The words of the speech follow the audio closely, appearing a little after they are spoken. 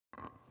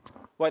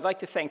Well, I'd like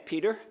to thank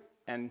Peter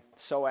and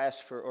SOAS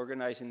for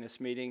organizing this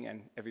meeting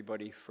and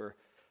everybody for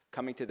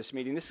coming to this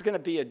meeting. This is going to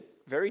be a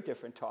very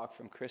different talk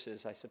from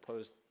Chris's. I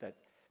suppose that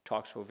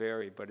talks will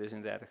vary, but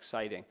isn't that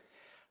exciting?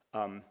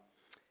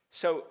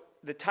 So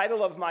the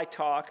title of my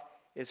talk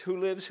is Who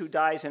Lives, Who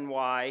Dies, and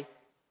Why?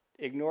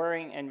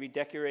 Ignoring and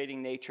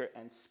Redecorating Nature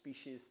and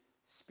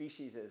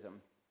Speciesism.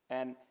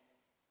 And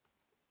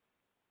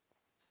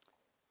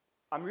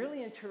I'm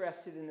really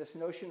interested in this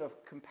notion of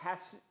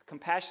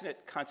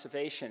compassionate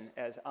conservation,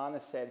 as Anna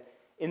said,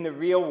 in the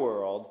real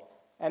world.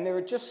 And there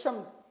are just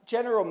some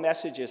general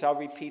messages. I'll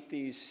repeat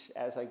these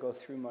as I go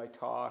through my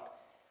talk.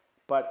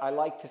 But I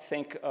like to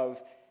think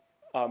of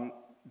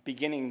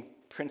beginning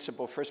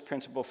principle,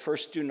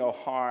 first do no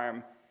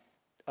harm.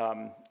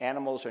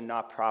 Animals are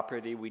not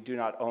property. We do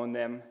not own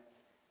them.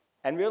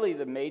 And really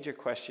the major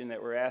question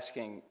that we're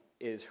asking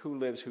is who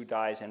lives, who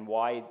dies, and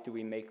why do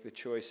we make the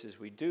choices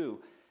we do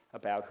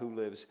about who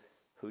lives,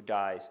 who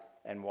dies,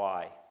 and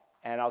why.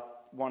 And I'll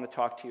want to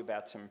talk to you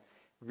about some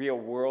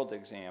real-world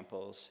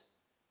examples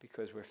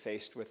because we're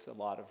faced with a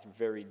lot of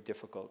very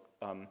difficult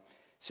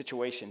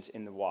situations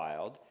in the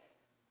wild.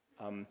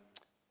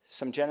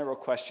 Some general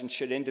questions: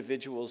 should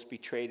individuals be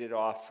traded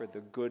off for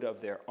the good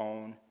of their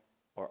own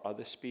or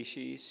other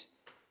species?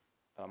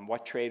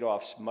 What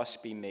trade-offs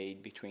must be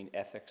made between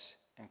ethics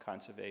and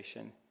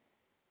conservation?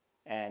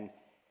 And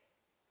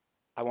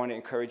I want to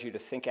encourage you to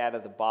think out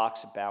of the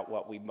box about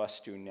what we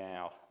must do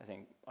now. I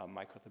think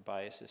Michael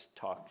Tobias's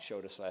talk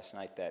showed us last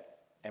night that,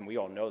 and we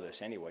all know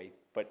this anyway,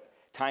 but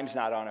time's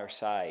not on our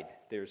side.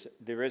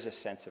 There is a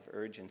sense of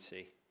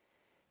urgency.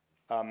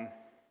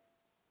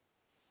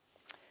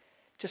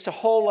 Just a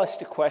whole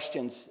list of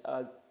questions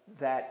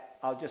that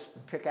I'll just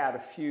pick out a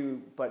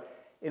few, but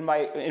in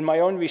my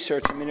own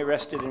research, I'm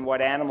interested in what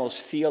animals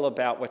feel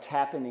about what's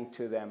happening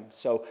to them.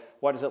 So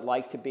what is it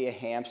like to be a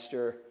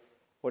hamster?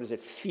 What does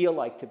it feel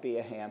like to be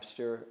a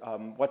hamster?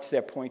 What's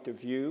their point of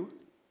view?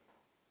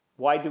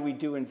 Why do we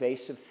do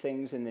invasive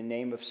things in the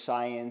name of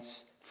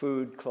science,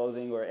 food,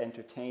 clothing, or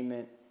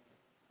entertainment?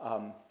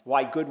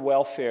 Why good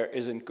welfare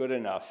isn't good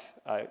enough?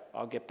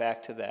 I'll get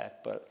back to that,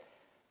 but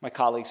my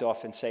colleagues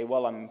often say,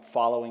 well, I'm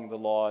following the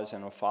laws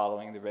and I'm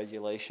following the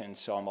regulations,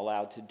 so I'm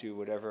allowed to do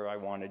whatever I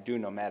want to do,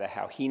 no matter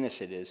how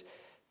heinous it is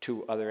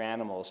to other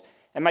animals.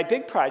 And my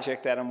big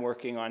project that I'm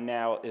working on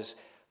now is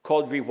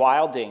called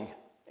Rewilding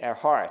Our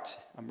Hearts.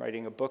 I'm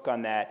writing a book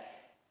on that,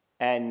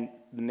 and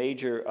the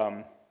major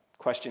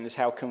question is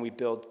how can we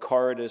build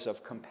corridors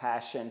of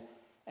compassion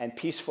and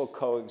peaceful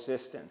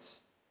coexistence,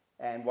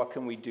 and what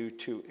can we do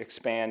to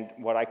expand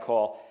what I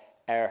call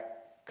our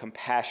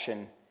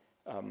compassion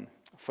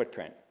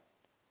footprint.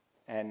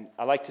 And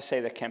I like to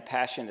say that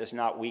compassion is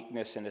not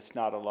weakness and it's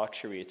not a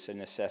luxury, it's a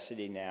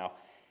necessity now,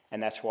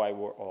 and that's why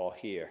we're all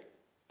here.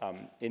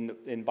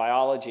 In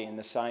biology, in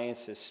the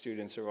sciences,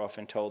 students are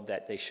often told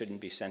that they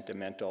shouldn't be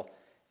sentimental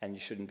and you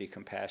shouldn't be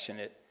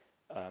compassionate,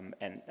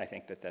 and I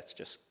think that that's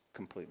just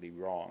completely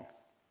wrong.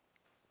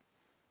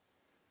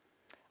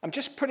 I'm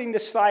just putting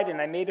this slide in.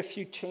 I made a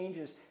few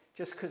changes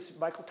just because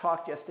Michael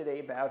talked yesterday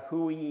about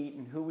who we eat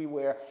and who we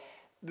wear.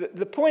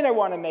 The point I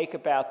want to make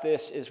about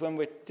this is when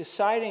we're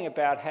deciding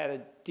about how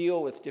to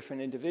deal with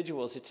different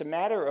individuals, it's a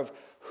matter of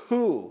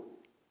who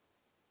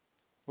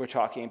we're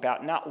talking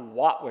about, not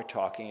what we're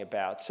talking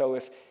about. So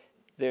if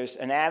there's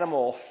an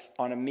animal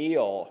on a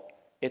meal,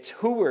 it's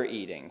who we're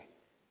eating.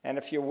 And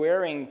if you're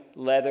wearing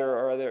leather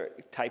or other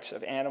types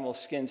of animal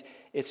skins,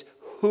 it's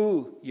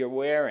who you're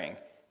wearing,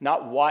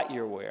 not what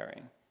you're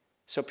wearing.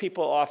 So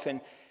people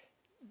often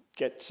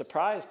get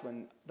surprised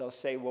when they'll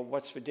say, well,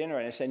 what's for dinner?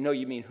 And I say, no,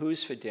 you mean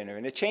who's for dinner?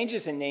 And it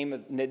changes the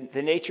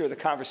nature of the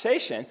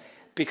conversation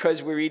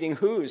because we're eating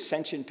who's,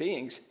 sentient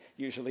beings,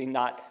 usually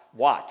not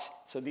what.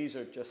 So these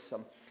are just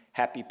some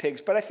happy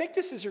pigs. But I think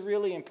this is a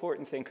really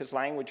important thing because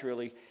language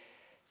really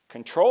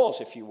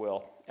controls, if you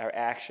will, our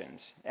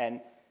actions.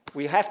 And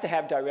we have to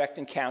have direct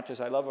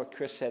encounters. I love what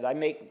Chris said. I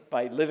make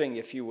my living,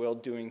 if you will,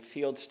 doing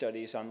field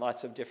studies on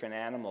lots of different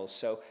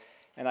animals.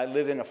 And I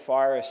live in a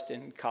forest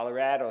in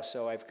Colorado,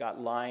 so I've got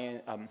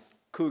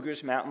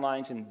cougars, mountain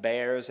lions, and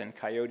bears, and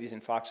coyotes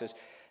and foxes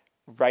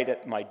right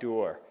at my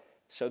door.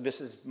 So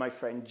this is my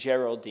friend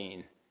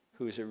Geraldine,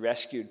 who's a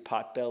rescued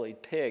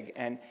pot-bellied pig.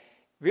 And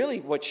really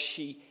what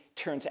she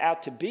turns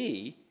out to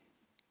be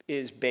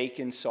is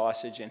bacon,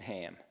 sausage, and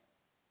ham.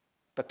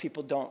 But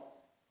people don't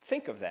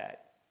think of that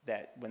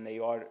when they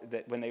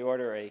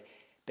order a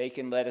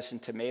bacon, lettuce,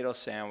 and tomato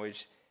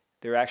sandwich,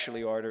 they're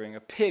actually ordering a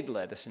pig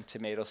lettuce and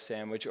tomato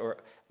sandwich, or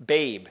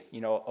Babe,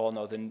 you know, all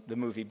know the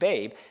movie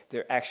Babe.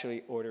 They're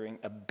actually ordering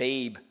a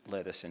Babe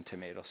lettuce and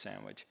tomato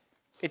sandwich.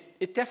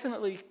 It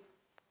definitely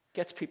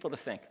gets people to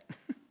think.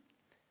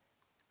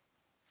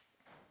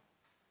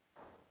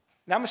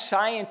 Now, I'm a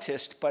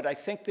scientist, but I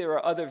think there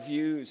are other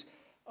views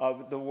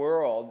of the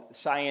world.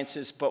 Science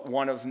is but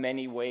one of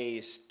many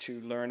ways to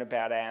learn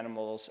about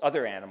animals,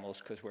 other animals,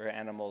 because we're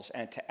animals,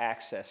 and to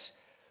access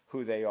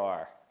who they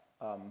are.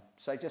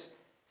 So I just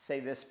say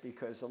this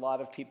because a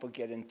lot of people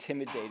get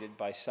intimidated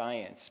by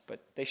science, but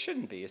they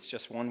shouldn't be. It's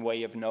just one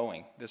way of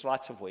knowing. There's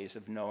lots of ways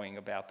of knowing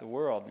about the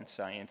world, and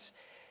science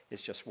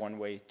is just one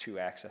way to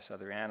access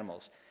other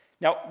animals.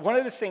 Now, one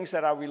of the things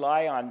that I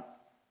rely on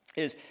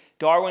is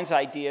Darwin's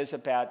ideas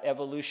about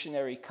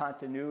evolutionary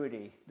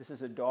continuity. This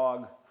is a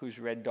dog who's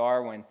read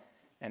Darwin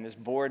and is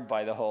bored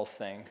by the whole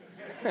thing.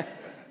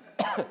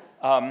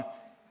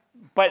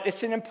 But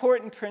it's an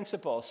important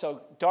principle.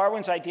 So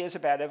Darwin's ideas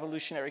about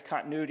evolutionary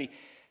continuity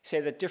say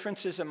that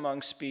differences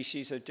among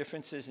species are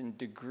differences in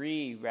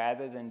degree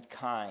rather than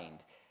kind.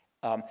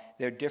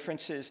 They're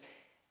differences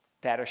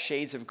that are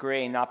shades of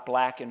gray, not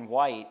black and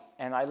white.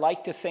 And I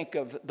like to think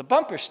of the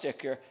bumper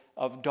sticker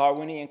of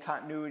Darwinian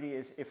continuity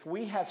as if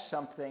we have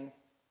something,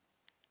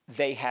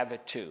 they have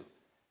it too.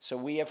 So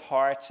we have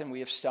hearts and we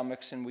have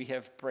stomachs and we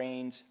have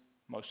brains,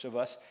 most of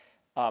us.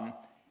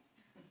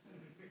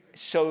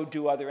 So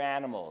do other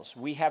animals.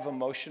 We have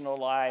emotional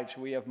lives,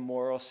 we have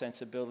moral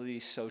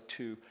sensibilities, so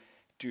too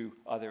do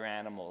other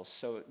animals.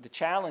 So the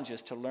challenge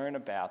is to learn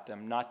about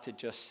them, not to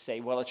just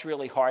say, well, it's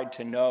really hard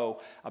to know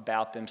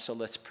about them, so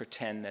let's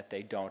pretend that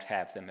they don't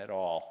have them at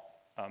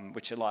all,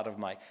 which a lot of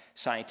my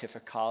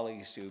scientific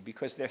colleagues do,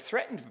 because they're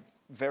threatened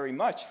very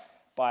much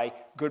by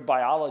good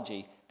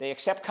biology. They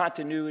accept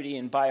continuity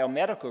in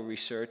biomedical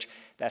research.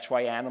 That's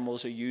why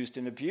animals are used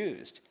and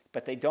abused.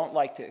 But they don't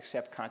like to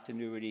accept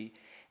continuity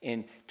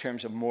in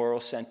terms of moral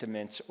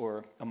sentiments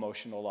or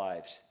emotional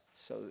lives.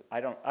 So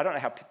I don't know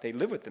how they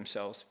live with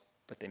themselves,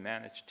 but they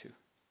manage to.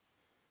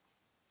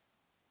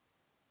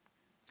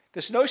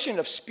 This notion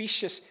of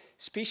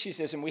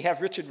speciesism, we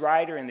have Richard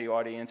Ryder in the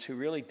audience who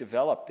really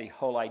developed the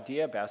whole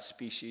idea about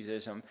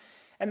speciesism.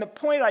 And the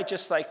point I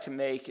just like to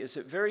make is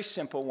a very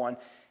simple one,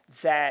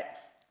 that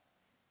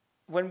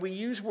when we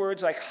use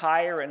words like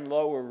higher and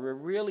lower, we're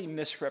really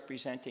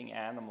misrepresenting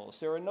animals.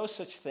 There are no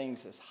such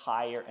things as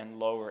higher and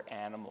lower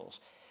animals.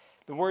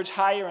 The words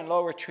higher and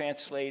lower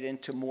translate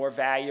into more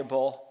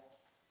valuable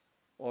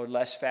or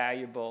less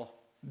valuable,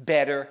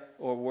 better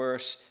or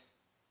worse,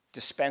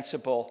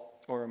 dispensable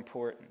or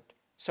important.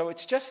 So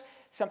it's just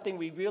something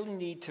we really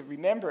need to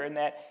remember, and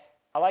that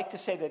I like to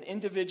say that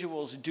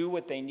individuals do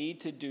what they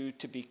need to do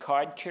to be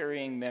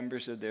card-carrying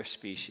members of their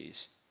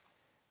species.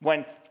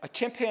 When a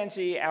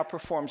chimpanzee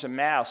outperforms a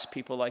mouse,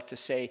 people like to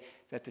say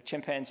that the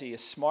chimpanzee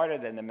is smarter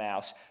than the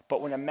mouse.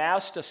 But when a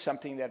mouse does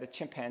something that a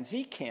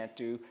chimpanzee can't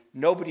do,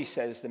 nobody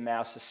says the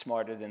mouse is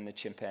smarter than the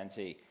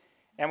chimpanzee.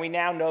 And we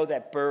now know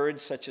that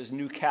birds such as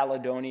New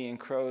Caledonian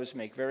crows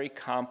make very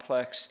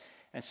complex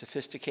and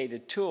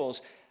sophisticated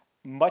tools,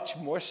 much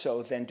more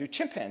so than do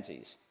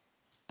chimpanzees.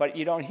 But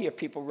you don't hear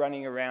people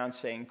running around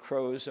saying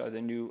crows are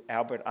the new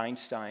Albert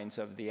Einsteins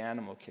of the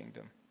animal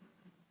kingdom,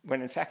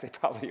 when in fact they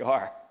probably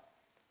are.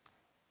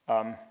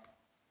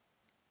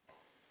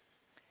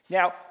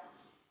 Now,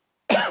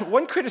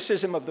 one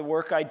criticism of the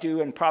work I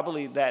do, and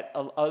probably that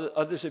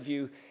others of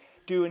you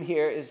do in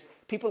here, is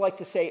people like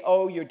to say,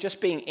 oh, you're just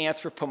being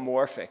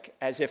anthropomorphic,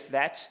 as if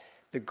that's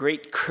the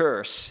great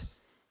curse,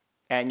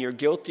 and you're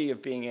guilty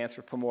of being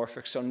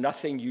anthropomorphic, so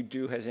nothing you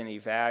do has any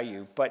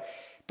value. But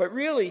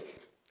really,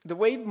 the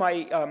way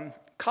my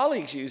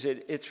colleagues use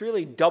it, it's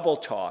really double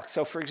talk.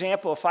 So for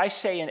example, if I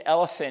say an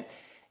elephant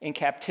in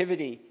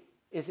captivity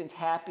isn't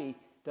happy,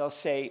 they'll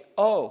say,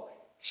 oh,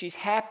 she's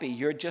happy,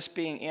 you're just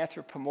being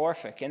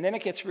anthropomorphic. And then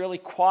it gets really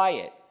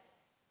quiet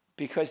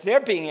because they're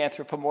being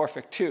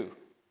anthropomorphic too.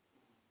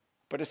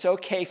 But it's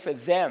okay for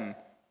them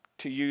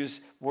to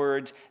use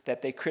words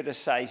that they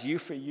criticize you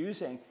for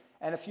using.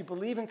 And if you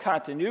believe in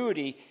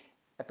continuity,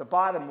 at the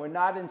bottom, we're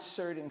not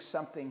inserting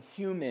something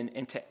human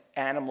into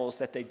animals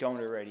that they don't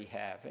already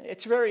have.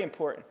 It's very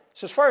important.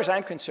 So as far as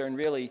I'm concerned,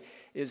 really,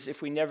 is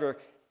if we never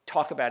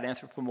talk about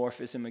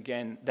anthropomorphism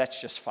again,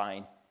 that's just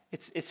fine.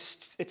 It's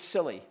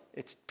silly.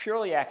 It's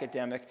purely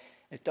academic.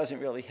 It doesn't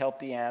really help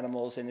the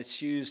animals, and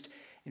it's used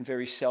in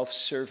very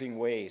self-serving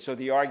ways. So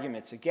the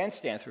arguments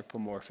against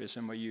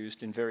anthropomorphism are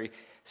used in very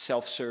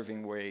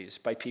self-serving ways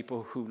by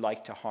people who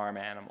like to harm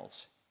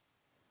animals.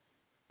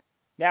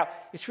 Now,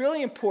 it's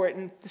really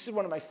important. This is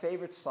one of my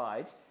favorite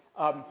slides.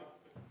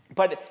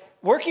 But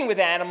working with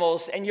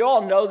animals, and you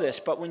all know this,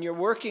 but when you're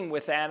working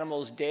with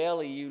animals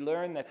daily, you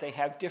learn that they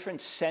have different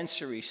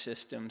sensory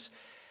systems.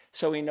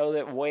 So we know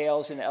that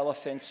whales and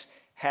elephants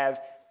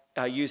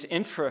use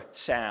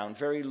infrasound,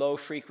 very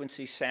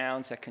low-frequency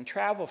sounds that can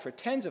travel for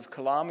tens of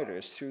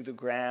kilometers through the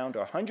ground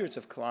or hundreds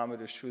of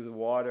kilometers through the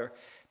water.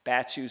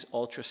 Bats use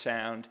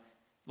ultrasound.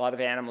 A lot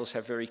of animals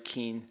have very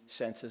keen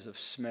senses of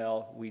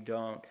smell. We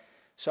don't.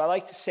 So I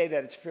like to say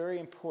that it's very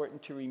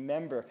important to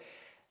remember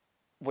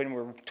when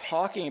we're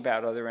talking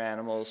about other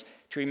animals,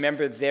 to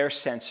remember their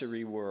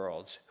sensory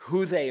worlds,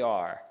 who they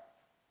are,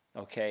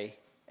 okay?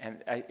 And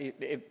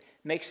it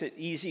makes it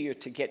easier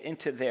to get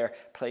into their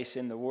place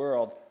in the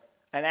world.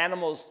 And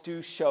animals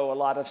do show a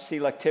lot of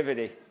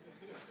selectivity.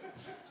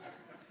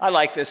 I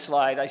like this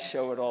slide. I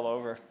show it all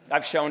over.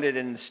 I've shown it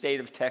in the state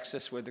of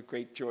Texas, where the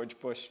great George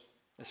Bush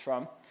is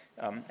from,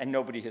 and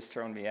nobody has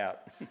thrown me out.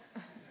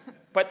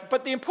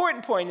 But the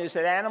important point is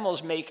that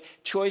animals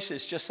make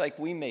choices just like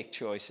we make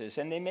choices,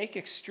 and they make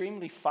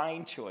extremely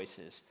fine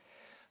choices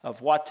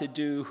of what to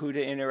do, who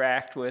to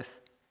interact with,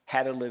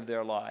 how to live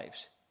their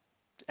lives.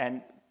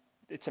 And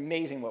it's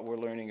amazing what we're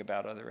learning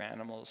about other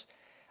animals.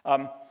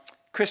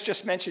 Chris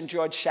just mentioned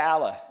George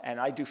Shala, and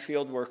I do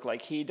field work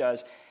like he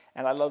does,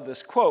 and I love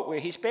this quote where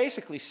he's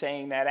basically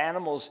saying that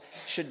animals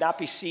should not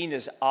be seen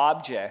as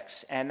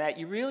objects, and that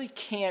you really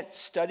can't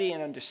study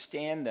and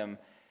understand them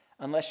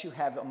unless you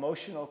have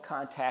emotional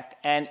contact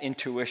and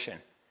intuition.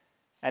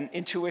 And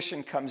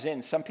intuition comes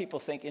in. Some people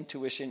think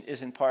intuition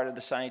isn't part of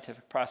the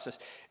scientific process.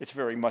 It's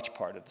very much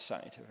part of the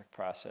scientific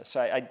process.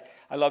 So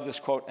I love this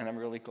quote, and I'm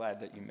really glad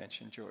that you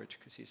mentioned George,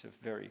 because he's a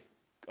very,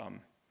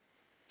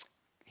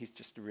 he's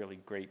just a really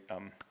great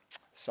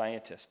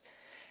scientist.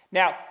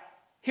 Now,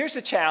 here's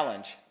the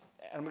challenge.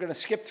 I'm going to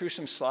skip through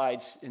some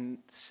slides in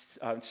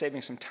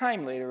saving some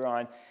time later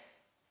on.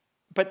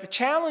 But the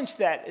challenge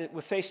that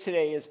we face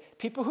today is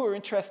people who are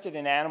interested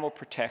in animal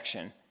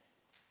protection.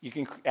 You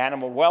can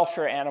animal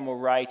welfare, animal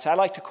rights. I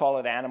like to call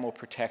it animal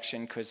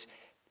protection because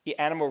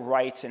animal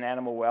rights and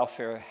animal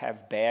welfare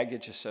have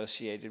baggage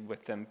associated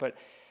with them. But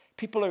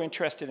people are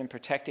interested in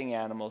protecting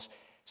animals.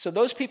 So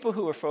those people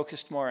who are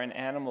focused more on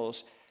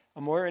animals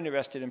are more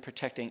interested in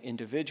protecting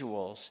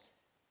individuals.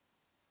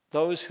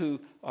 Those who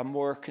are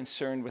more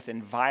concerned with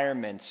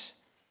environments,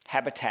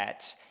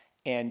 habitats,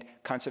 and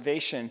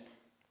conservation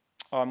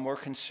are more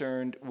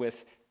concerned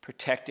with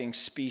protecting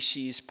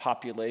species,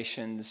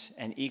 populations,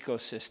 and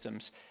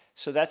ecosystems.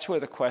 So that's where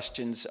the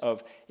questions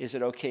of, is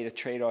it okay to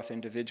trade off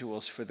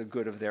individuals for the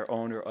good of their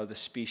owner or the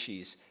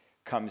species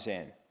comes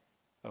in,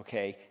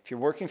 okay? If you're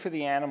working for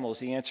the animals,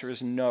 the answer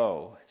is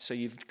no. So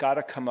you've got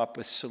to come up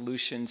with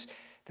solutions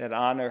that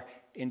honor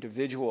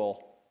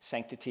individual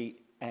sanctity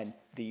and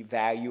the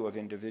value of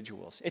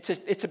individuals.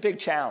 It's a big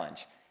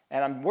challenge.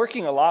 And I'm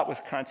working a lot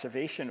with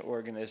conservation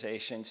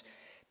organizations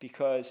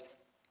because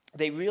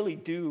they really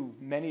do,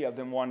 many of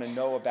them want to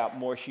know about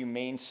more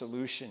humane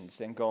solutions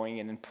than going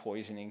in and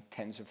poisoning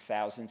tens of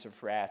thousands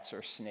of rats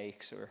or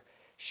snakes or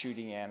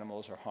shooting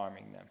animals or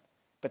harming them.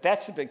 But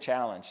that's the big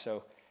challenge.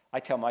 So I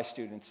tell my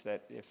students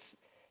that if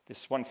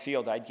this one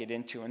field I'd get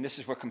into, and this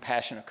is where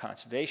compassionate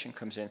conservation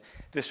comes in,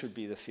 this would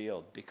be the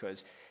field,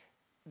 because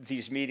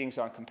these meetings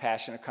on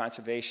compassionate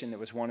conservation, there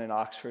was one in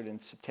Oxford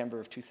in September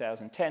of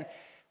 2010.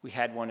 We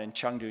had one in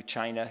Chengdu,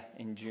 China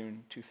in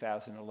June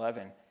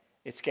 2011.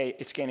 It's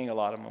gaining a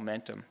lot of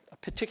momentum,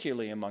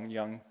 particularly among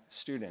young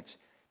students,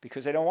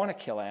 because they don't want to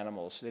kill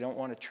animals. They don't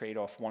want to trade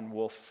off one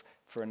wolf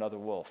for another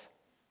wolf.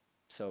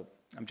 So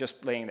I'm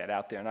just laying that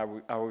out there,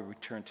 and I will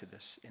return to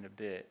this in a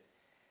bit.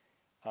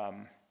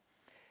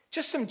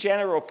 Just some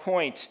general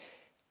points.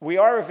 We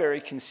are a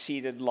very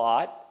conceited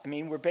lot. I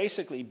mean, we're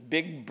basically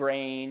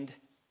big-brained,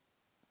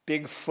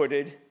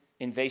 big-footed,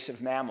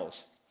 invasive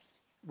mammals.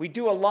 We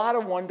do a lot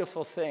of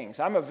wonderful things.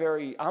 I'm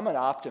an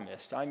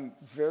optimist. I'm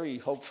very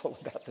hopeful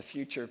about the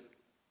future,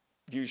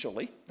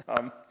 usually.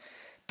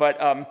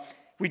 But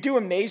we do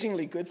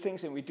amazingly good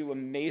things and we do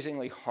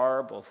amazingly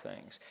horrible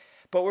things.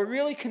 But we're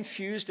really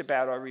confused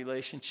about our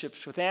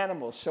relationships with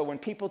animals. So when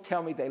people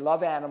tell me they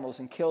love animals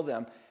and kill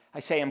them, I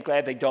say I'm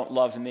glad they don't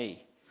love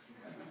me.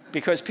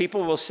 Because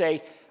people will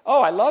say,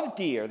 oh, I love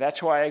deer.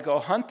 That's why I go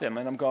hunt them.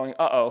 And I'm going,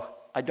 uh-oh,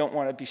 I don't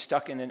want to be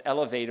stuck in an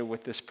elevator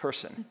with this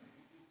person.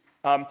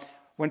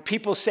 When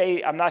people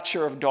say, I'm not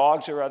sure if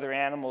dogs or other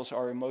animals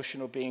are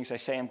emotional beings, I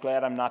say, I'm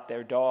glad I'm not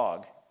their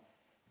dog.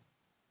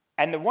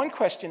 And the one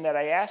question that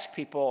I ask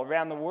people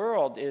around the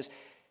world is,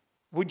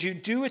 would you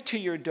do it to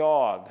your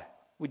dog?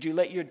 Would you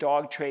let your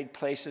dog trade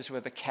places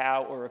with a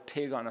cow or a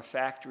pig on a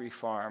factory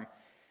farm?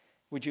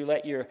 Would you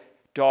let your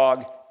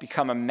dog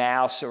become a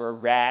mouse or a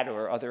rat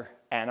or other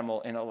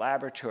animal in a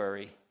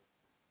laboratory?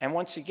 And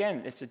once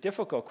again, it's a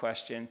difficult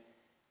question.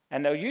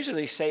 And they'll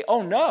usually say,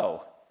 oh,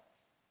 no.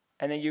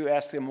 And then you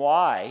ask them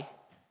why,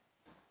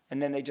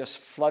 and then they just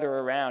flutter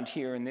around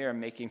here and there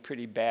making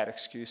pretty bad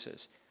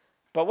excuses.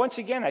 But once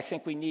again, I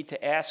think we need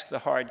to ask the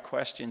hard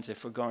questions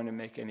if we're going to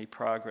make any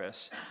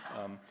progress,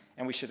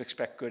 and we should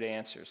expect good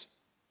answers.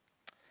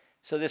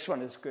 So this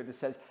one is good. It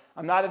says,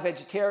 I'm not a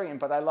vegetarian,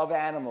 but I love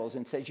animals.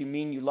 And it says, you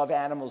mean you love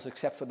animals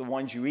except for the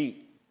ones you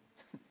eat?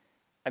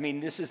 I mean,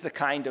 this is the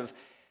kind of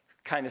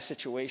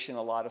situation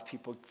a lot of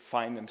people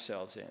find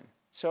themselves in.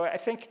 So I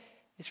think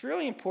it's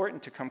really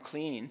important to come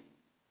clean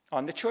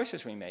on the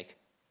choices we make.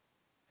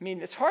 I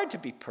mean, it's hard to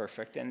be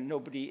perfect, and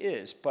nobody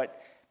is, but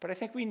I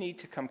think we need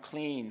to come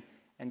clean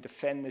and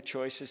defend the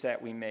choices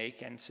that we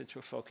make, and since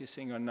we're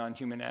focusing on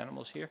non-human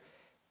animals here,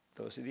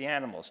 those are the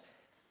animals.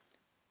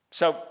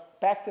 So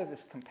back to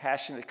this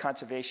compassionate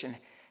conservation,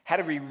 how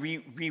do we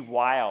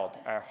rewild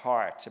our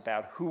hearts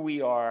about who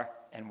we are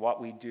and what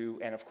we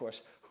do, and of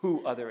course,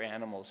 who other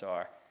animals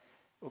are?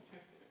 Oop,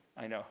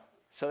 I know.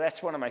 So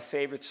that's one of my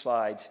favorite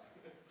slides,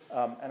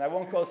 and I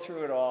won't go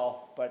through it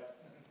all, but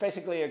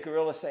basically a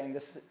gorilla saying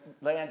this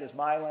land is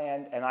my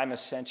land and I'm a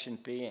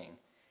sentient being.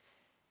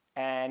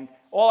 And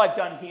all I've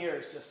done here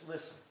is just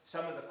list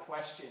some of the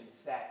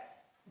questions that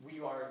we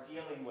are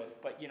dealing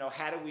with. But, you know,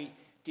 how do we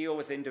deal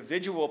with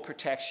individual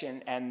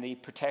protection and the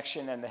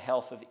protection and the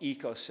health of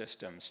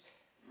ecosystems?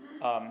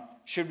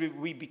 Should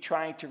we be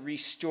trying to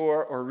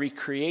restore or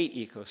recreate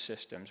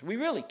ecosystems? We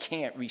really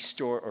can't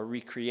restore or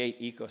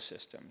recreate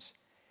ecosystems.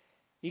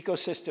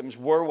 Ecosystems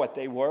were what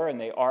they were and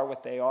they are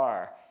what they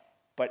are.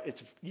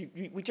 But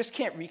we just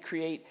can't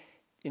recreate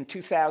in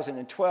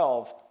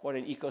 2012 what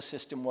an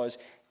ecosystem was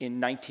in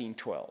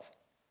 1912.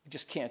 We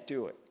just can't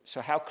do it.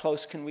 So how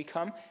close can we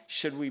come?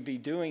 Should we be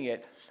doing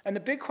it? And the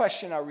big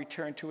question I'll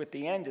return to at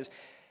the end is,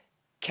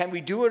 can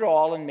we do it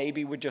all and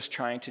maybe we're just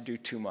trying to do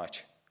too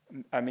much?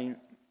 I mean,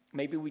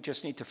 maybe we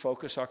just need to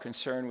focus our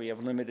concern. We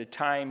have limited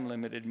time,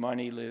 limited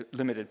money,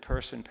 limited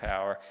person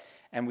power,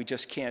 and we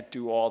just can't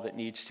do all that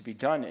needs to be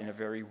done in a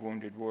very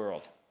wounded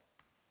world.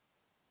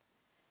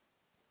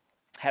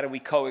 How do we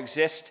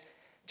coexist?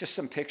 Just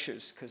some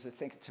pictures, because I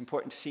think it's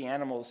important to see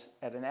animals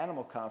at an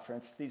animal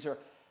conference. These are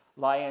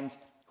lions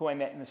who I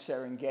met in the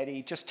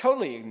Serengeti, just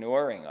totally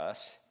ignoring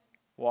us,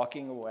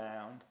 walking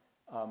around.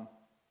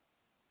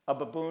 A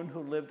baboon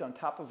who lived on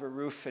top of a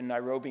roof in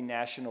Nairobi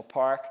National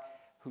Park,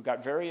 who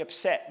got very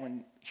upset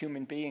when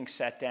human beings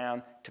sat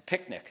down to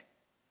picnic,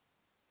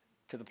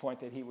 to the point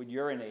that he would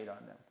urinate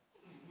on them.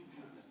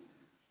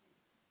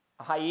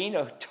 A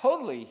hyena,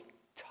 totally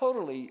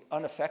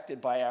unaffected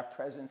by our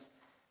presence,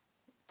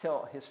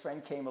 till his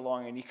friend came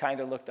along and he kind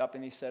of looked up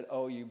and he said,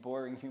 "Oh, you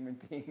boring human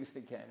beings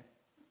again."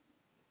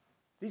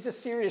 These are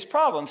serious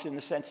problems in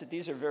the sense that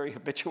these are very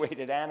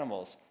habituated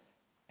animals,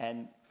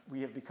 and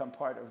we have become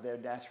part of their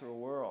natural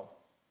world.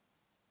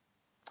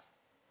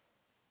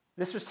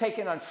 This was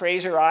taken on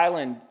Fraser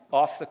Island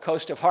off the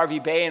coast of Hervey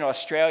Bay in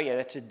Australia.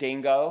 That's a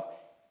dingo.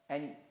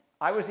 And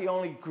I was the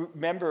only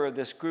member of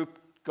this group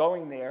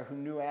going there who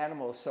knew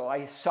animals, so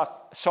I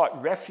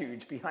sought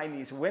refuge behind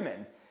these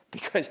women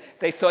because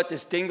they thought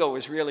this dingo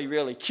was really,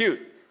 really cute.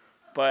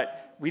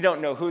 But we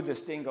don't know who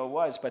this dingo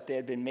was, but there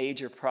had been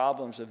major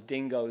problems of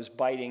dingoes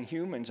biting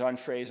humans on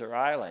Fraser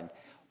Island.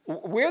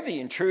 We're the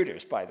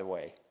intruders, by the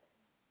way.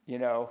 You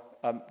know,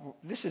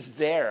 this is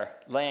their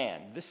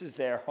land. This is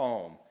their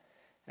home.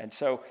 And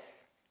so,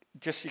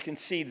 just you can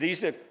see,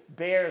 these are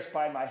bears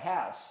by my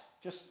house,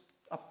 just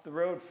up the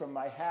road from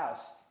my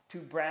house. 2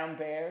 brown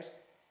bears,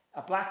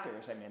 black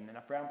bears, I mean, they're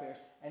not brown bears.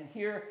 And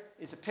here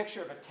is a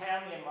picture of a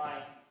town near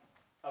mine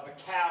of a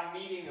cow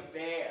meeting a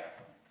bear.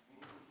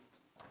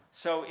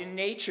 So in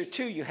nature,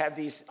 too, you have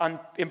these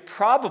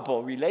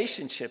improbable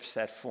relationships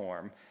that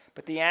form,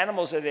 but the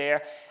animals are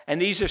there. And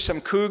these are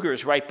some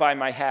cougars right by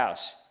my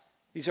house.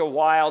 These are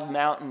wild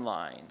mountain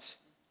lions.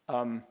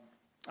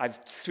 I've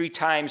 3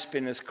 times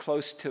been as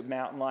close to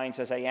mountain lions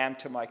as I am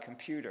to my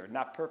computer,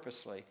 not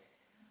purposely.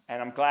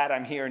 And I'm glad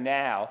I'm here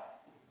now.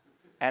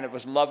 And it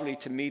was lovely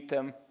to meet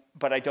them,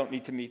 but I don't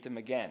need to meet them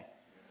again.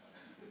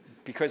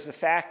 Because the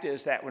fact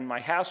is that when my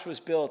house was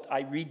built,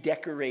 I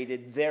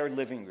redecorated their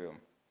living room.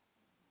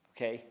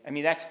 Okay? I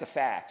mean, that's the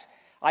facts.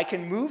 I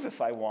can move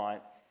if I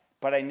want,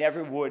 but I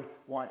never would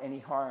want any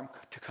harm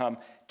to come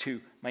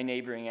to my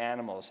neighboring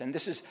animals. And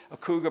this is a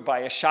cougar by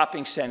a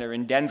shopping center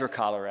in Denver,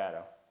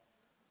 Colorado.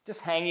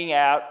 Just hanging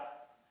out,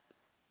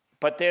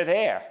 but they're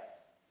there.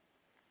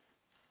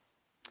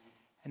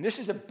 And this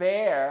is a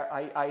bear.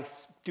 I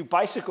do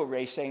bicycle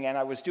racing, and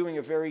I was doing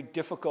a very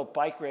difficult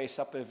bike race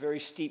up a very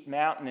steep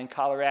mountain in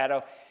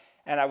Colorado,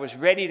 and I was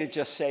ready to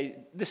just say,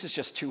 this is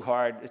just too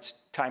hard. It's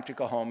time to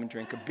go home and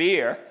drink a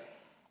beer.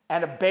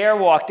 And a bear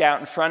walked out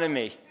in front of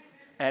me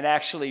and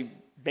actually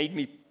made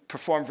me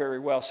perform very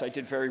well, so I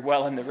did very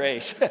well in the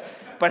race.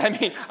 But I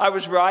mean, I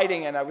was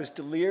riding, and I was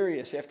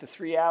delirious after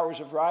 3 hours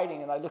of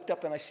riding, and I looked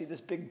up and I see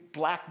this big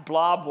black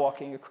blob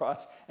walking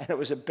across, and it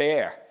was a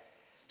bear.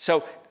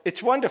 So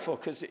it's wonderful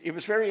because it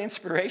was very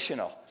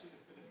inspirational.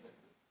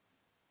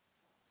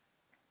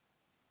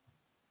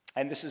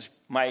 And this is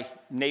my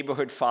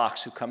neighborhood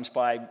fox who comes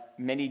by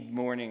many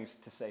mornings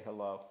to say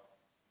hello.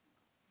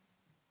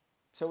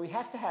 So we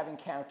have to have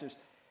encounters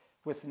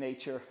with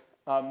nature.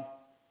 I'm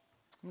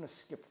going to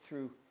skip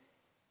through.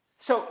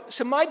 So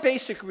my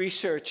basic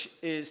research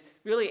is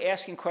really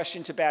asking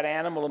questions about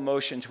animal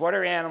emotions. What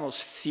are animals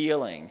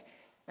feeling?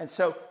 And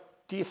so,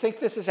 do you think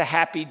this is a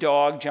happy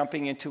dog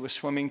jumping into a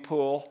swimming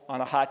pool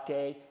on a hot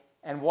day?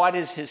 And what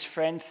is his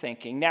friend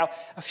thinking? Now,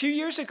 a few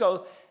years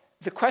ago,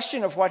 the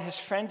question of what his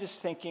friend is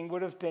thinking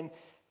would have been,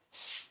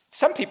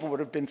 some people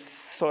would have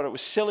thought it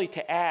was silly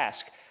to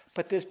ask,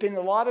 but there's been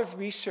a lot of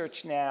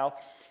research now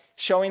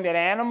showing that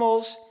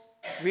animals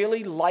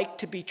really like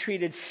to be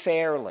treated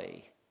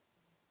fairly.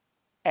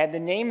 And the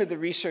name of the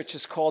research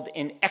is called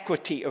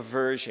inequity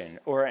aversion,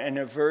 or an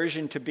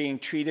aversion to being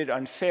treated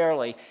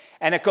unfairly.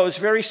 And it goes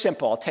very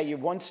simple. I'll tell you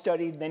one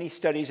study, many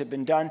studies have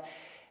been done.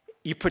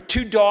 You put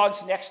 2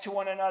 dogs next to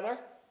one another,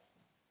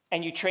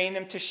 and you train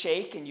them to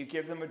shake, and you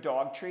give them a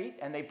dog treat,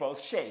 and they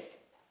both shake.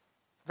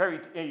 Very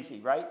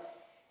easy, right?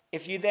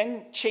 If you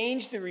then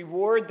change the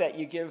reward that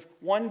you give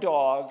one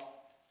dog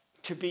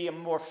to be a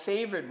more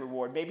favored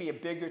reward, maybe a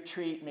bigger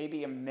treat,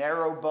 maybe a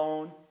marrow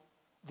bone,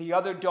 the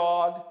other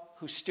dog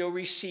who still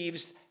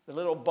receives the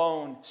little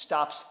bone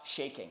stops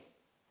shaking,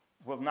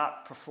 will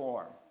not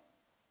perform.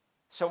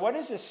 So what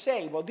does this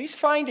say? Well, these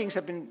findings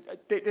have been,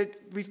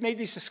 we've made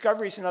these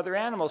discoveries in other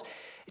animals.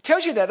 It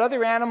tells you that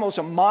other animals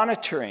are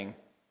monitoring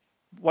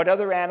what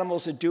other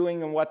animals are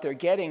doing and what they're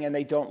getting, and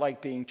they don't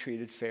like being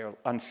treated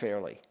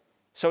unfairly.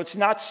 So it's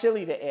not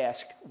silly to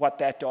ask what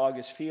that dog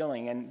is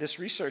feeling, and this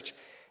research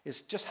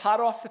is just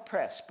hot off the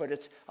press, but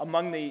it's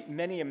among the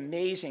many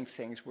amazing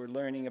things we're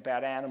learning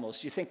about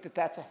animals. You think that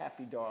that's a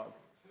happy dog?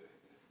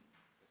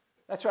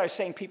 That's why I was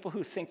saying people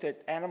who think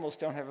that animals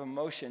don't have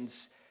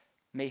emotions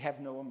may have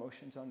no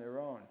emotions on their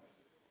own.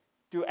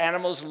 Do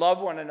animals love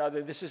one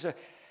another? This is a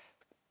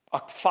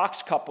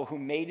fox couple who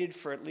mated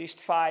for at least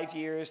 5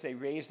 years. They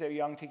raised their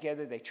young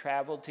together. They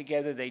traveled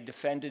together. They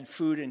defended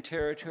food and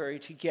territory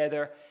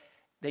together.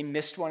 They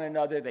missed one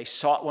another. They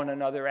sought one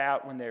another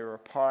out when they were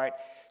apart.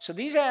 So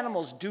these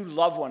animals do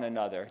love one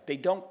another. They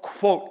don't,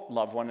 quote,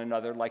 love one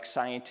another like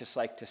scientists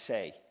like to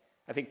say.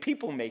 I think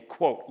people may,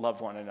 quote,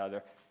 love one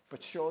another,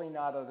 but surely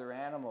not other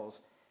animals.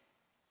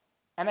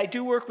 And I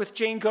do work with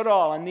Jane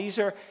Goodall, and this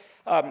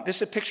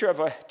is a picture of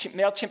a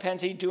male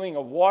chimpanzee doing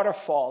a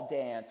waterfall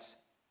dance.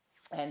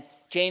 And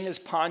Jane has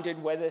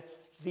pondered whether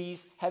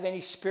these have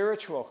any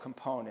spiritual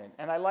component.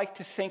 And I like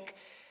to think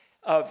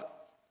of,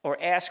 or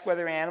ask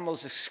whether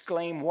animals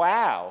exclaim,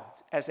 wow,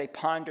 as they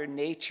ponder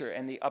nature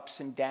and the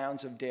ups and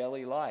downs of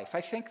daily life.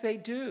 I think they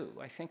do.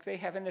 I think they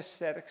have an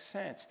aesthetic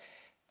sense,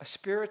 a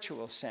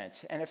spiritual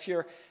sense. And if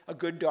you're a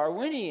good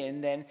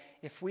Darwinian, then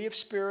if we have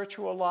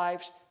spiritual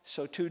lives,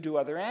 so too do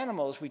other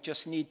animals. We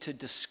just need to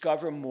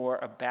discover more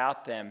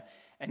about them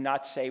and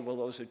not say, well,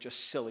 those are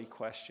just silly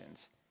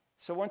questions.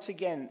 So once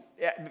again,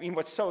 I mean,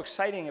 what's so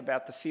exciting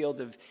about the field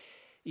of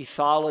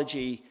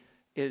ethology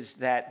is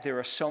that there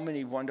are so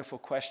many wonderful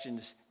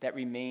questions that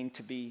remain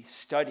to be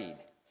studied.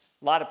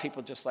 A lot of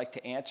people just like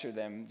to answer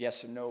them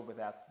yes or no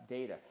without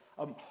data.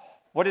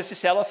 What is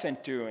this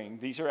elephant doing?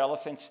 These are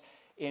elephants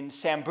in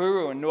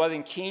Samburu in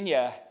northern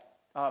Kenya.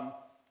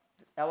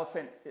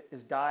 Elephant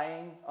is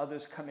dying.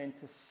 Others come in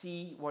to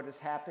see what is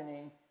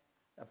happening.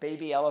 A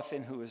baby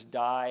elephant who has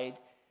died.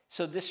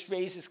 So this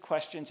raises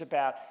questions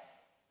about,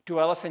 do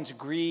elephants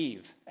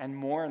grieve and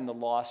mourn the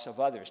loss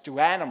of others? Do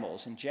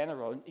animals in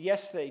general?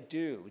 Yes, they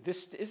do.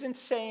 This isn't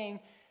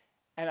saying,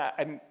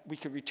 and we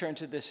could return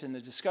to this in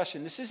the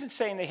discussion, this isn't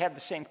saying they have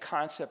the same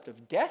concept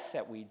of death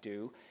that we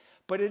do,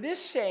 but it is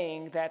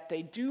saying that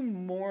they do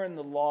mourn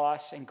the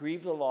loss and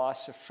grieve the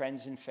loss of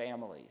friends and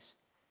families.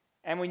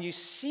 And when you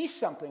see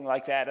something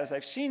like that, as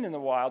I've seen in the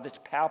wild, it's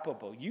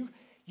palpable.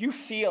 You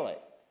feel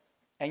it,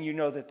 and you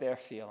know that they're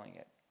feeling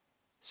it.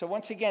 So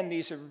once again,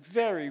 these are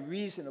very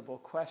reasonable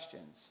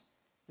questions.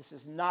 This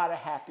is not a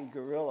happy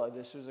gorilla.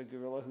 This was a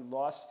gorilla who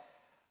lost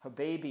her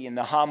baby in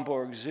the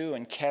Hamburg Zoo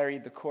and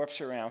carried the corpse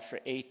around for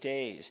 8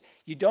 days.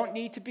 You don't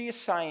need to be a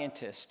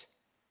scientist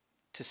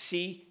to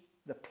see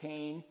the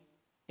pain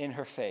in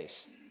her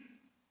face.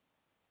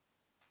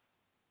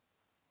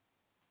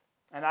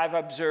 And I've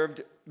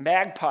observed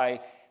magpie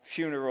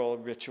funeral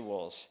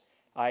rituals.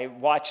 I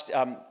watched,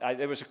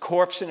 there was a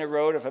corpse in the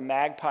road of a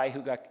magpie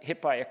who got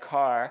hit by a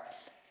car,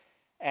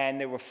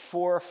 and there were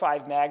 4 or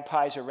 5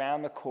 magpies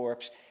around the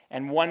corpse,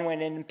 and one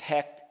went in and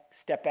pecked,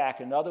 stepped back,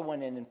 another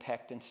went in and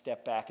pecked and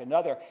stepped back,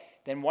 another.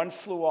 Then one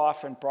flew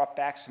off and brought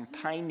back some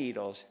pine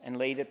needles and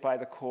laid it by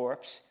the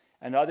corpse.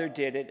 Another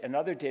did it,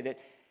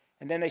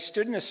 and then they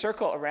stood in a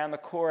circle around the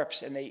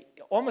corpse, and they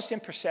almost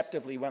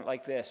imperceptibly went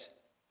like this,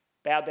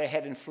 bowed their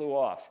head and flew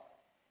off.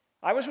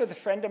 I was with a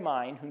friend of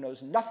mine who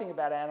knows nothing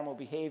about animal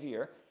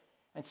behavior,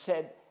 and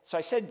so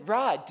I said,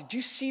 Rod, did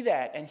you see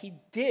that? And he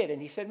did, and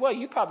he said, well,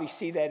 you probably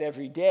see that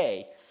every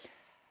day.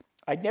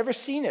 I'd never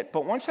seen it,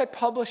 but once I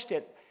published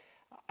it,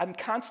 I'm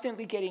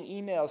constantly getting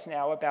emails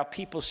now about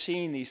people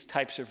seeing these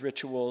types of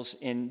rituals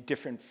in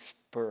different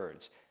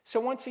birds. So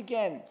once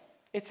again,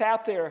 it's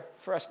out there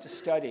for us to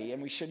study,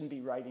 and we shouldn't be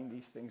writing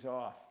these things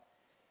off.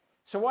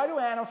 So why do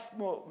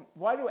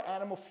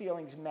animal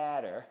feelings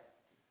matter?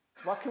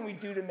 What can we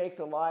do to make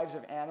the lives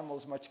of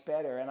animals much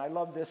better? And I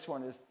love this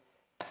one.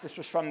 This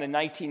was from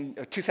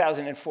the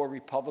 2004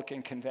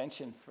 Republican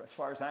Convention, as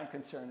far as I'm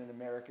concerned, in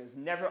America, is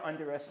never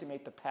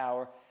underestimate the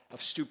power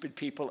of stupid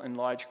people in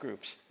large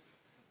groups.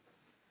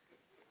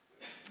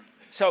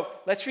 So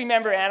let's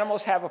remember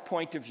animals have a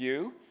point of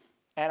view,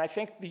 and I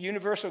think the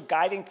universal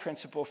guiding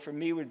principle for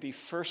me would be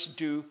first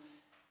do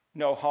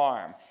no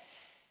harm.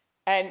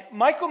 And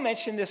Michael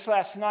mentioned this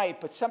last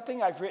night, but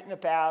something I've written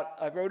about,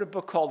 I wrote a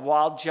book called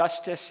Wild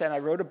Justice, and I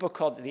wrote a book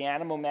called The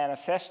Animal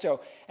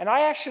Manifesto, and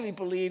I actually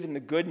believe in the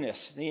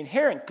goodness, the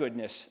inherent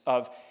goodness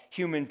of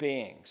human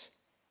beings.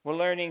 We're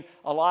learning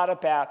a lot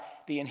about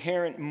the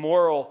inherent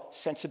moral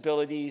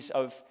sensibilities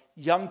of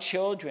young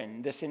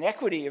children, this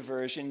inequity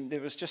aversion.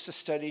 There was just a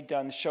study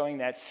done showing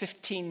that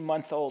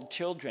 15-month-old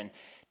children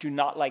do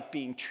not like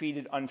being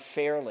treated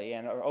unfairly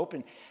and are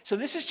open. So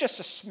this is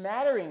just a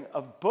smattering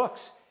of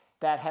books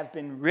that have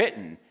been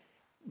written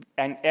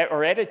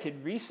or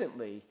edited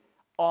recently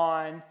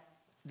on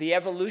the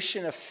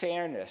evolution of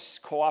fairness,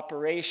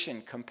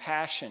 cooperation,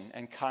 compassion,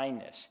 and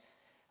kindness.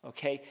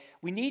 Okay?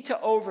 We need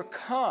to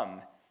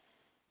overcome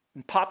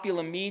in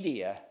popular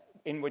media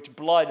in which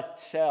blood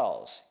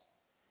sells.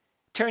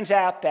 Turns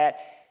out that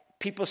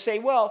people say,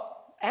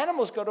 well,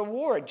 animals go to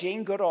war.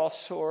 Jane Goodall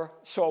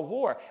saw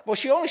war. Well,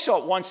 she only saw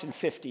it once in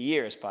 50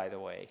 years, by the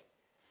way.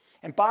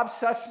 And Bob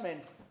Sussman,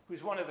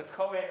 who's one of the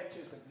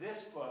co-editors of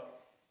this book,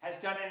 has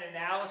done an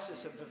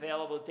analysis of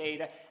available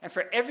data. And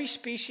for every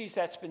species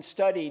that's been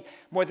studied,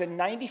 more than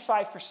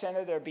 95%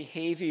 of their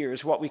behavior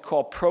is what we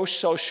call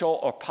pro-social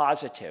or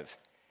positive.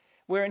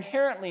 We're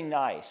inherently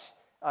nice.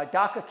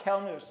 Daka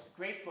Kellner's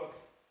great book,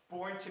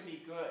 Born to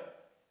be Good.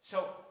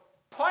 So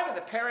part of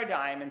the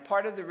paradigm and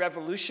part of the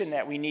revolution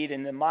that we need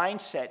in the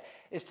mindset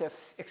is to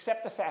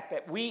accept the fact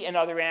that we and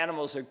other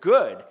animals are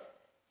good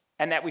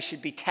and that we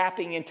should be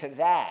tapping into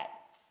that.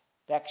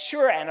 That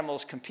sure,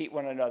 animals compete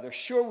one another,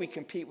 sure we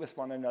compete with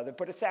one another,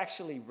 but it's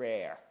actually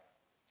rare.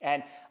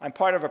 And I'm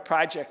part of a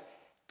project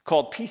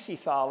called Peace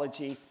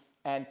Ethology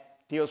and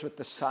deals with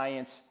the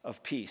science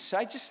of peace. So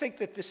I just think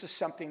that this is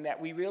something that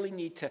we really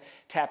need to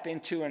tap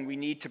into and we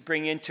need to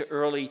bring into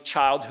early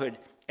childhood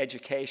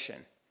education.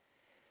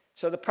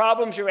 So the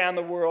problems around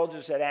the world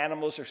is that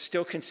animals are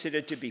still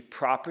considered to be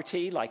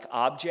property, like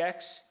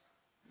objects.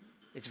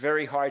 It's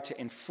very hard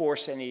to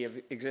enforce any of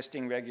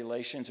existing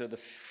regulations or the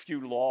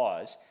few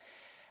laws.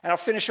 And I'll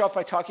finish off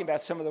by talking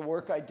about some of the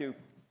work I do.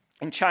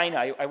 In China,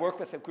 I work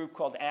with a group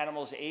called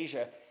Animals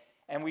Asia,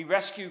 and we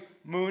rescue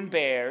moon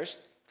bears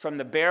from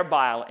the bear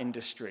bile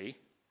industry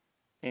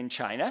in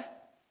China.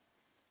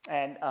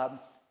 And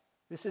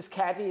this is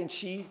Kathy, and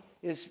she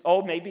is,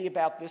 maybe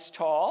about this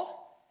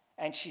tall,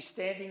 and she's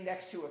standing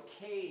next to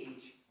a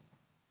cage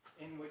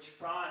in which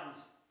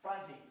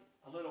Franzi,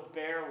 a little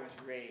bear, was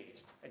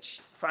raised. And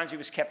Franzi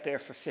was kept there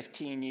for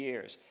 15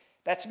 years.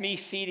 That's me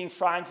feeding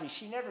Franzi.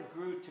 She never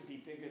grew to be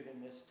bigger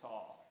than this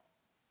tall.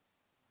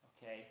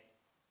 Okay.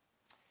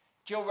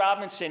 Jill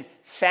Robinson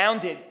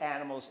founded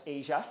Animals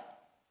Asia.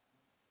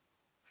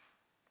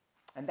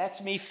 And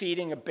that's me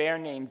feeding a bear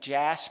named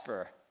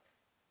Jasper.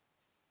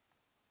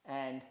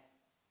 And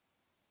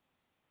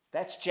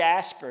that's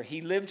Jasper.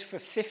 He lived for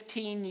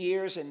 15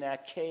 years in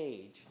that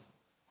cage.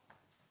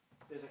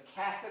 There's a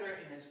catheter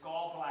in his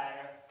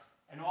gallbladder,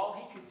 and all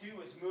he could do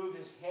was move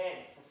his head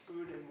for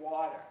food and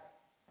water.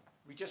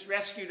 We just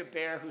rescued a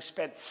bear who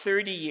spent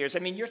 30 years. I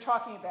mean, you're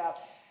talking about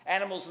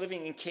animals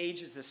living in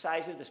cages the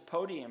size of this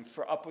podium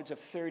for upwards of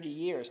 30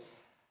 years.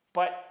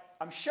 But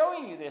I'm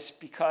showing you this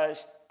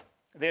because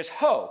there's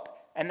hope,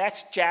 and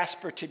that's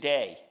Jasper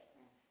today,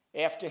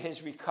 after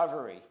his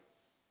recovery,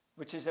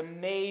 which is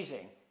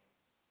amazing.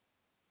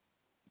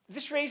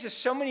 This raises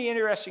so many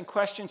interesting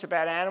questions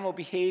about animal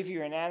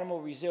behavior and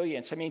animal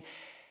resilience. I mean,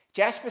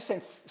 Jasper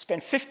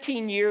spent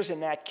 15 years in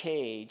that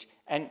cage,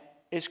 and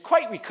is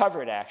quite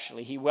recovered,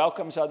 actually. He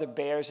welcomes other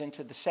bears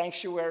into the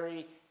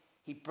sanctuary.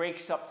 He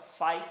breaks up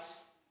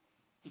fights.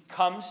 He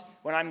comes,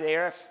 when I'm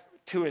there,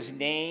 to his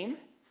name.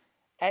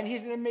 And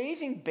he's an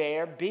amazing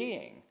bear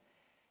being.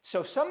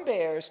 So some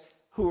bears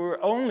who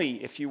are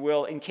only, if you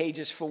will, in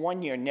cages for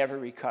 1 year never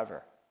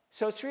recover.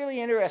 So it's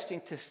really interesting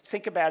to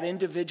think about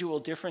individual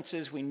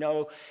differences. We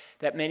know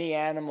that many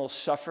animals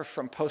suffer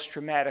from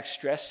post-traumatic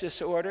stress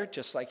disorder,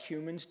 just like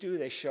humans do.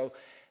 They show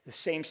the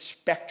same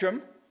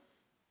spectrum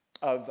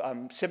of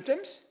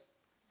symptoms.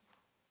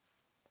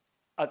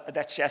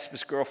 That's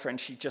Jasper's girlfriend.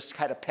 She just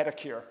had a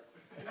pedicure.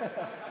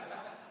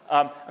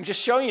 I'm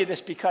just showing you this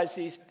because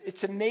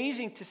it's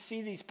amazing to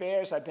see these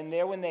bears. I've been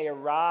there when they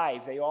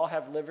arrive. They all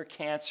have liver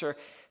cancer.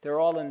 They're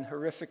all in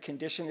horrific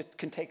condition. It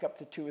can take up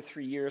to 2 or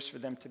 3 years for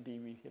them to be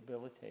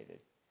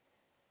rehabilitated.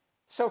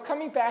 So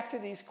coming back to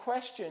these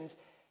questions,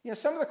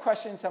 some of the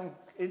questions I'm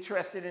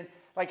interested in,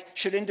 like,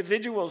 should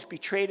individuals be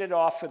traded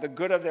off for the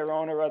good of their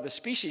own or other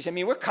species? I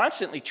mean, we're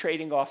constantly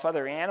trading off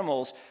other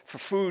animals for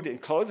food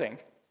and clothing.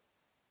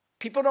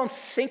 People don't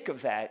think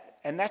of that,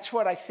 and that's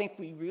what I think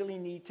we really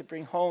need to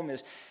bring home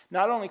is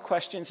not only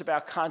questions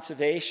about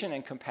conservation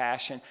and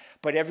compassion,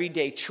 but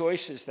everyday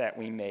choices that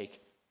we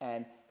make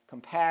and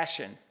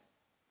compassion.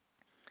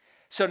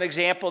 So an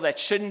example that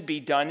shouldn't be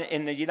done,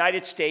 in the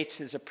United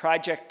States, is a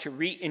project to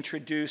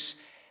reintroduce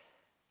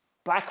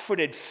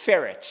black-footed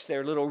ferrets,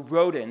 they're little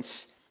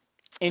rodents,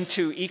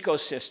 into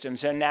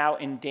ecosystems. Are now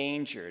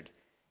endangered.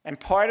 And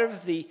part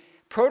of the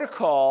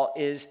protocol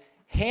is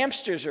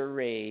hamsters are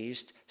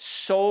raised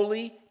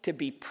solely to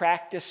be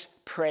practice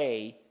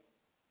prey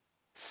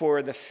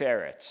for the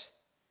ferrets.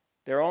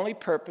 Their only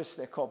purpose,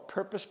 they're called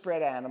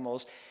purpose-bred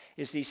animals,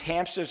 is these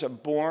hamsters are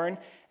born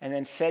and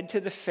then fed to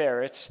the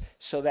ferrets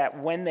so that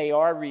when they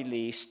are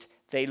released,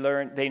 they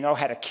know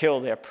how to kill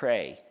their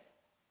prey.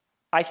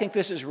 I think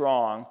this is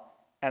wrong,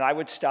 and I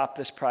would stop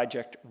this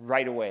project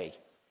right away.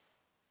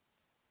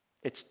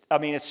 It's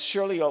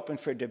surely open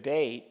for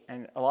debate,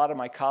 and a lot of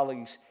my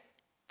colleagues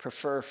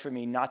prefer for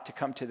me not to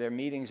come to their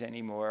meetings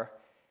anymore.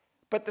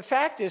 But the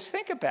fact is,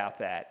 think about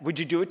that. Would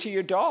you do it to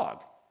your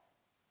dog?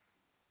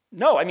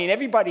 No, I mean,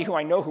 everybody who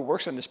I know who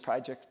works on this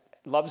project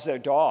loves their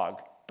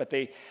dog. But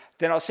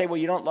then I'll say, well,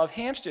 you don't love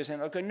hamsters.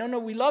 And they'll go, no,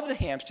 we love the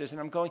hamsters. And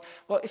I'm going,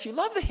 well, if you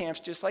love the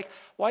hamsters, like,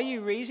 why are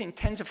you raising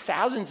tens of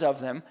thousands of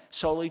them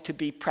solely to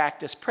be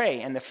practice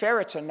prey? And the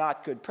ferrets are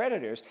not good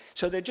predators,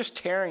 so they're just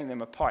tearing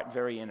them apart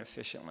very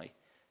inefficiently.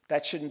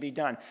 that shouldn't be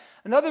done.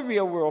 Another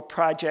real-world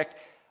project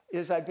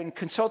is I've been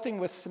consulting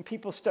with some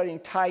people studying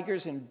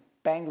tigers in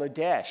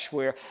Bangladesh,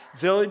 where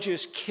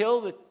villagers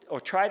kill or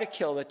try to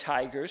kill the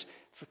tigers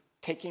for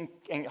taking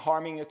and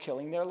harming or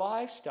killing their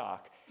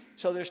livestock.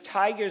 So there's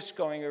tigers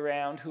going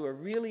around who are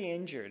really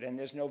injured, and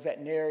there's no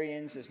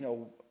veterinarians, there's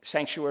no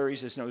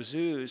sanctuaries, there's no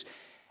zoos.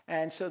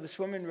 And so this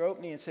woman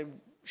wrote me and said,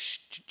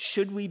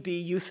 should we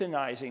be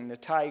euthanizing the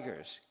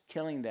tigers,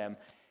 killing them?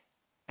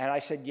 And I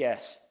said,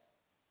 yes.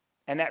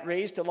 And that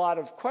raised a lot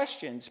of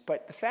questions,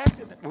 but the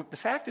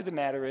fact of the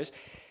matter is,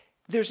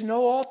 there's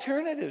no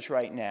alternatives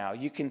right now.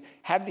 You can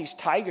have these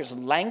tigers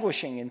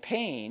languishing in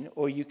pain,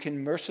 or you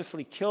can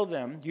mercifully kill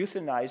them,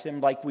 euthanize them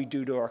like we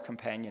do to our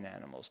companion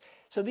animals.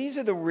 So these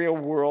are the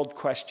real-world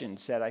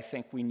questions that I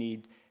think we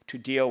need to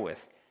deal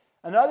with.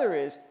 Another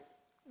is,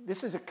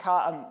 this is a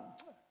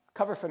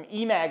cover from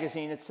E!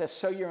 Magazine. It says,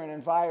 "So you're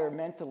an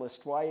environmentalist,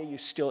 why are you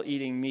still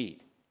eating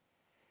meat?"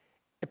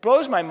 It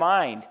blows my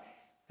mind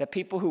that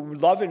people who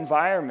love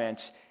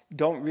environments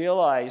don't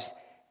realize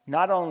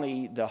not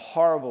only the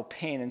horrible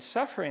pain and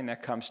suffering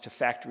that comes to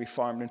factory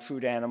farmed and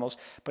food animals,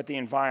 but the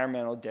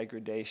environmental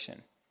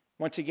degradation.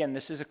 Once again,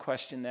 this is a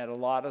question that a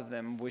lot of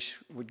them wish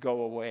would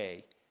go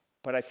away,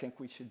 but I think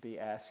we should be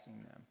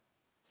asking them.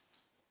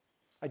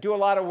 I do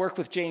a lot of work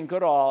with Jane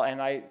Goodall, and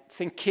I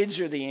think kids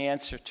are the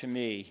answer to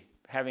me,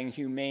 having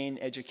humane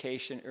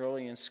education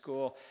early in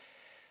school.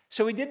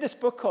 So we did this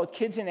book called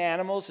Kids and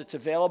Animals. It's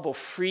available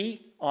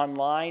free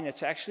online.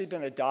 It's actually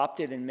been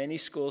adopted in many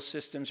school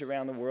systems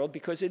around the world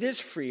because it is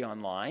free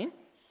online.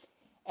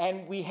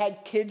 And we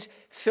had kids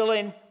fill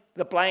in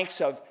the blanks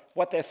of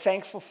what they're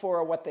thankful for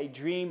or what they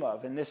dream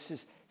of. And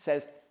this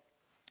says,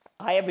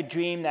 I have a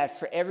dream that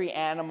for every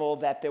animal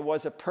that there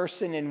was a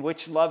person in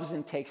which loves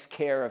and takes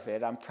care of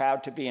it. I'm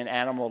proud to be an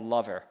animal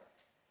lover.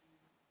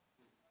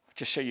 I'll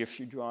just show you a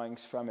few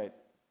drawings from it.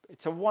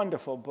 It's a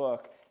wonderful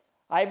book.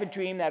 I have a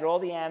dream that all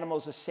the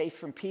animals are safe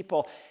from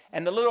people.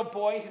 And the little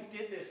boy who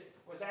did this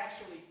was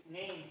actually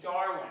named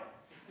Darwin.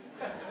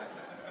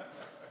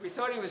 We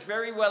thought he was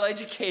very well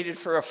educated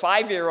for a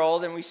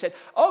 5-year-old, and we said,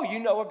 "Oh, you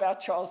know about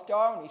Charles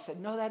Darwin?" He said,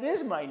 "No, that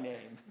is my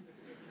name."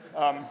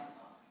 And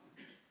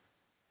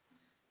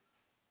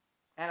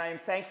I am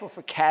thankful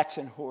for cats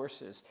and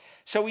horses.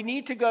 So we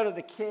need to go to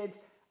the kids.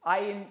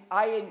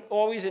 I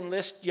always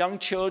enlist young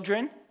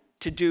children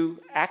to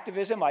do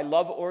activism. I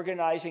love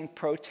organizing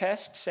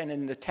protests, and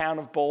in the town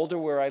of Boulder,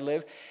 where I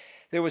live,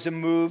 there was a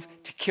move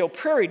to kill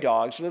prairie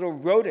dogs, little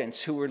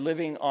rodents who were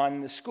living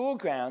on the school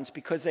grounds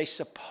because they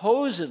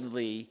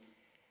supposedly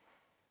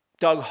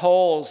dug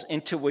holes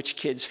into which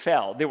kids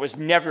fell. There was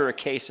never a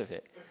case of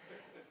it.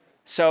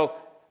 So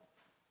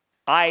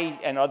I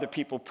and other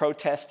people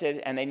protested,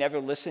 and they never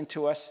listened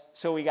to us,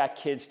 so we got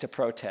kids to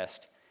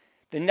protest.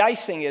 The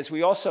nice thing is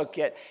we also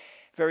get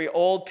very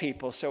old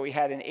people. So we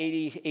had an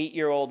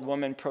 88-year-old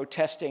woman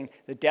protesting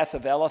the death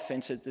of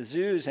elephants at the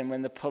zoos, and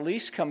when the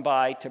police come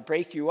by to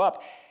break you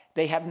up,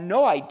 they have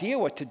no idea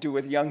what to do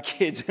with young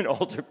kids and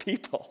older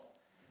people.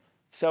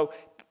 So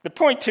the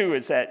point, too,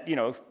 is that,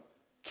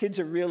 kids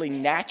are really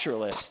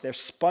naturalists. They're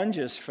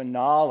sponges for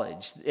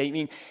knowledge. I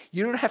mean,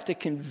 you don't have to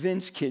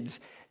convince kids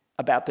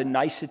about the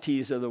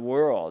niceties of the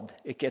world.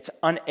 It gets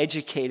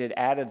uneducated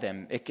out of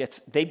them.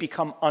 They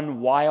become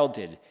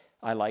unwilded,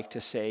 I like to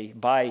say,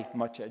 by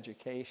much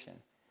education.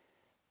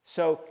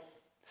 So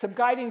some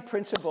guiding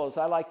principles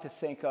I like to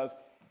think of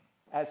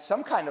as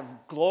some kind of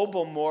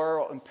global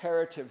moral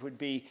imperative would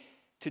be,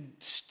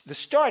 the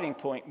starting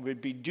point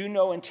would be do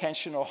no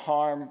intentional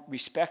harm,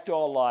 respect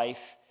all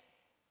life,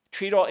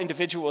 treat all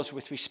individuals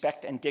with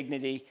respect and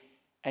dignity,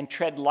 and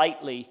tread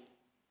lightly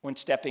when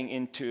stepping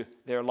into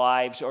their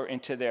lives or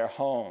into their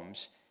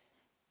homes.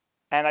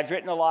 And I've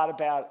written a lot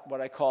about what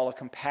I call a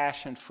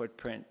compassion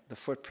footprint, the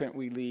footprint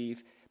we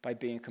leave by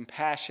being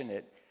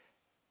compassionate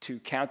to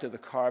counter the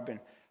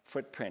carbon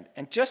footprint.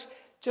 And just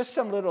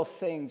some little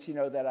things,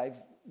 that I've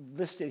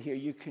listed here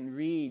you can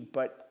read,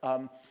 but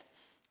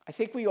I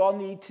think we all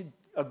need to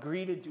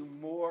agree to do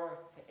more,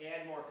 to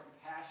add more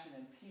compassion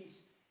and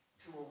peace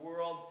to a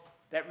world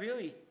that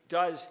really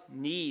does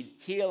need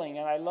healing.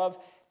 And I love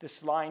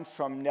this line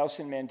from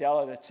Nelson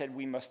Mandela that said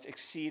we must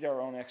exceed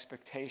our own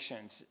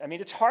expectations. I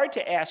mean, it's hard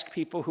to ask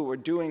people who are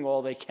doing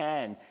all they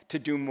can to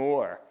do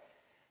more.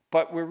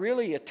 But we're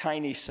really a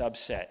tiny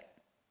subset.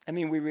 I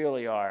mean, we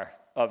really are,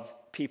 of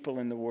people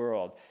in the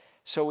world.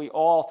 So we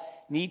all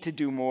need to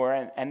do more.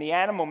 And the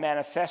animal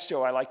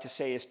manifesto, I like to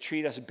say, is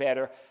treat us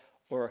better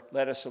or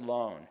let us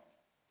alone.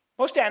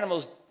 Most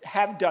animals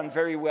have done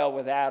very well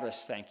without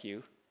us, thank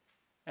you.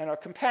 And our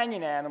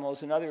companion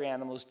animals and other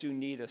animals do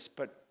need us,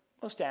 but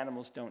most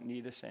animals don't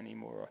need us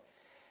anymore.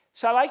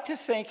 So I like to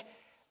think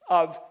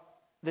of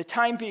the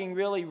time being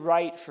really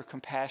right for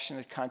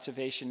compassionate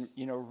conservation,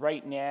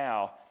 right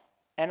now.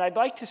 And I'd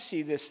like to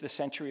see this the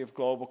century of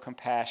global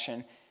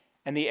compassion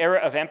and the era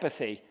of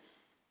empathy.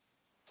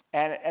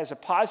 And as a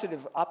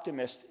positive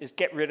optimist is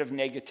get rid of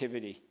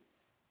negativity.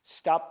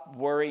 Stop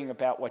worrying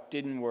about what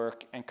didn't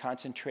work and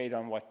concentrate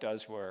on what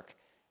does work.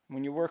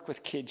 When you work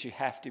with kids, you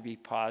have to be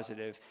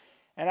positive.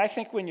 And I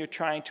think when you're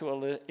trying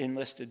to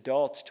enlist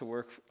adults to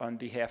work on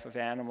behalf of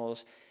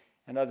animals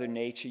and other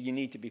nature, you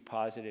need to be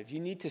positive. You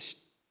need to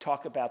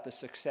talk about the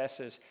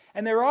successes.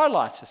 And there are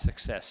lots of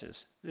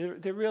successes.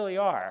 There really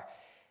are.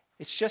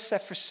 It's just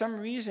that for some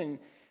reason,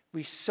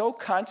 we so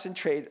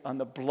concentrate on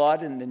the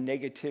blood and the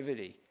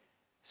negativity.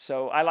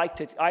 So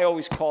I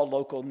always call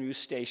local news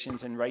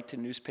stations and write to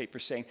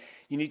newspapers saying,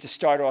 you need to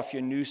start off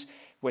your news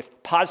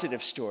with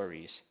positive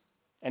stories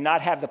and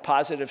not have the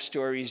positive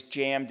stories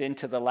jammed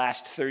into the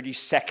last 30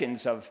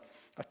 seconds of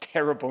a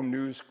terrible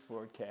news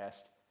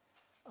broadcast.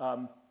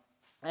 And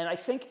I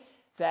think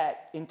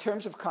that in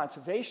terms of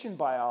conservation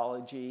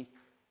biology,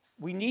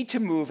 we need to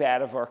move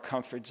out of our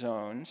comfort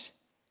zones,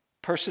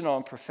 personal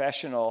and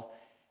professional.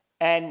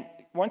 And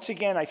once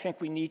again, I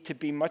think we need to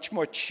be much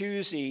more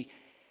choosy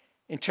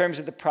in terms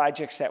of the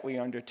projects that we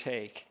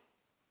undertake.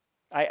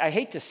 I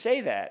hate to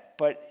say that,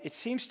 but it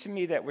seems to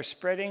me that we're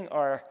spreading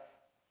our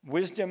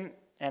wisdom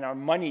and our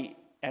money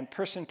and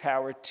person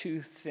power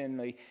too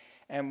thinly,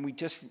 and we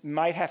just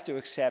might have to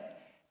accept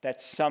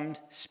that some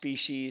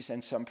species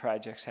and some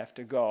projects have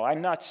to go.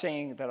 I'm not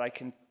saying that I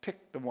can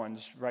pick the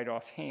ones right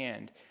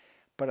offhand,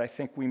 but I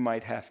think we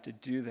might have to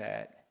do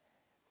that.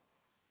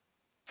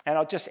 And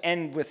I'll just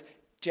end with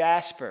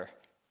Jasper,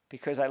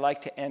 because I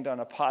like to end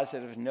on a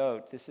positive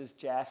note. This is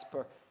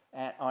Jasper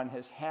on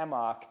his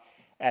hammock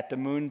at the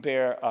Moon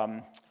Bear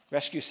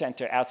Rescue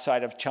Center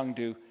outside of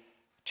Chengdu,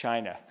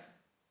 China.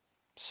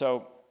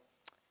 So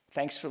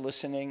thanks for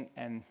listening,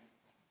 and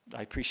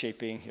I appreciate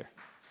being here.